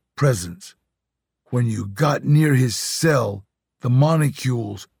incredible presence. When you got near his cell, the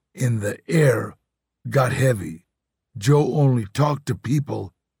molecules in the air got heavy. Joe only talked to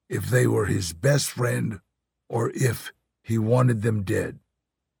people if they were his best friend or if he wanted them dead.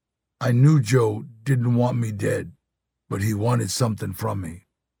 I knew Joe didn't want me dead, but he wanted something from me.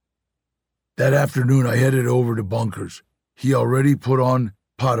 That afternoon, I headed over to Bunker's. He already put on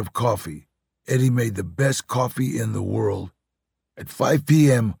a pot of coffee. Eddie made the best coffee in the world. At 5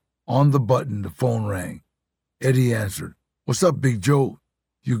 p.m., on the button, the phone rang. Eddie answered. "What's up, Big Joe?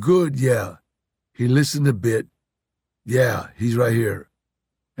 You good?" "Yeah." He listened a bit. "Yeah, he's right here,"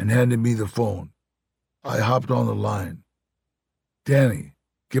 and handed me the phone. I hopped on the line. "Danny,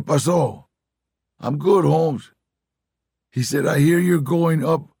 ¿qué pasó?" I'm good, Holmes. He said, I hear you're going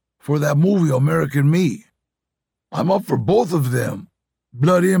up for that movie, American Me. I'm up for both of them.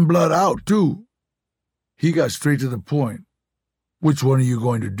 Blood in, blood out, too. He got straight to the point. Which one are you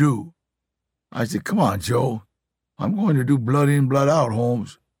going to do? I said, come on, Joe. I'm going to do blood in, blood out,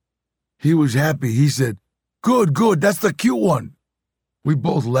 Holmes. He was happy. He said, good, that's the cute one. We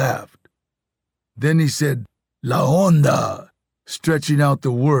both laughed. Then he said, La Onda, stretching out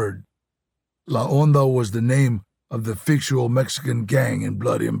the word. La Onda was the name of the fictional Mexican gang in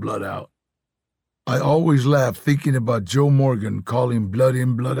Blood In, Blood Out. I always laugh thinking about Joe Morgan calling Blood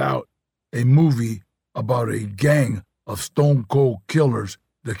In, Blood Out a movie about a gang of stone-cold killers,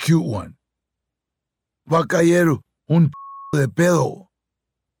 the cute one. Va a caer un de pedo.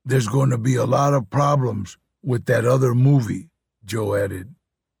 There's going to be a lot of problems with that other movie, Joe added.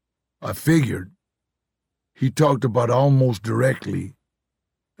 I figured. He talked about almost directly.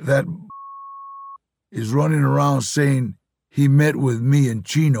 That is running around saying he met with me and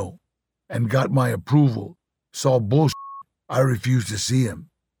Chino and got my approval. Saw bullshit. I refused to see him.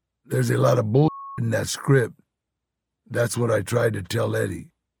 There's a lot of bullshit in that script. That's what I tried to tell Eddie.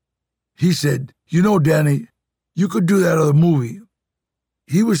 He said, you know, Danny, you could do that other movie.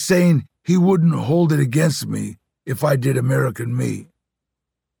 He was saying he wouldn't hold it against me if I did American Me.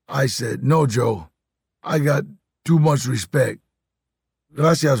 I said, no, Joe, I got too much respect.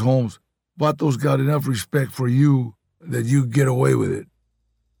 Gracias, Holmes. Vato's got enough respect for you that you get away with it.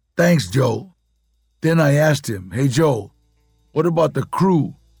 Thanks, Joe. Then I asked him, hey, Joe, what about the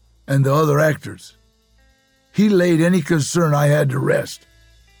crew and the other actors? He laid any concern I had to rest.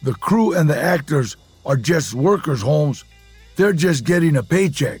 The crew and the actors are just workers, Holmes. They're just getting a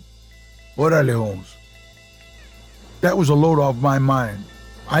paycheck. Órale, Holmes. That was a load off my mind.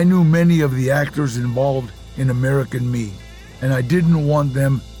 I knew many of the actors involved in American Me, and I didn't want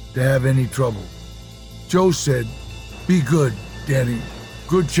them to have any trouble. Joe said, be good, Danny.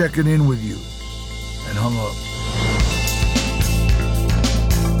 Good checking in with you. And hung up.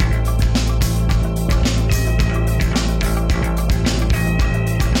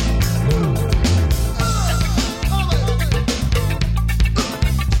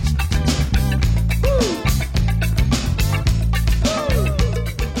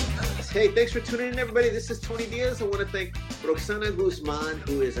 Hey, thanks for tuning in, everybody. This is Tony Diaz. I want to thank Roxana Guzman,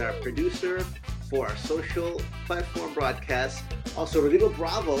 who is our producer for our social platform broadcast. Also, Rodrigo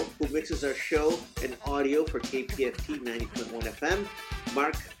Bravo, who mixes our show and audio for KPFT 90.1 FM.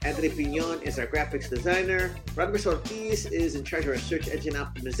 Mark Andre Piñon is our graphics designer. Rodriguez Ortiz is in charge of our search engine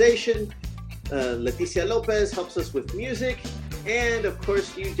optimization. Leticia Lopez helps us with music. And, of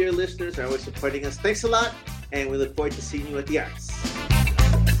course, you, dear listeners, are always supporting us. Thanks a lot, and we look forward to seeing you at the arts.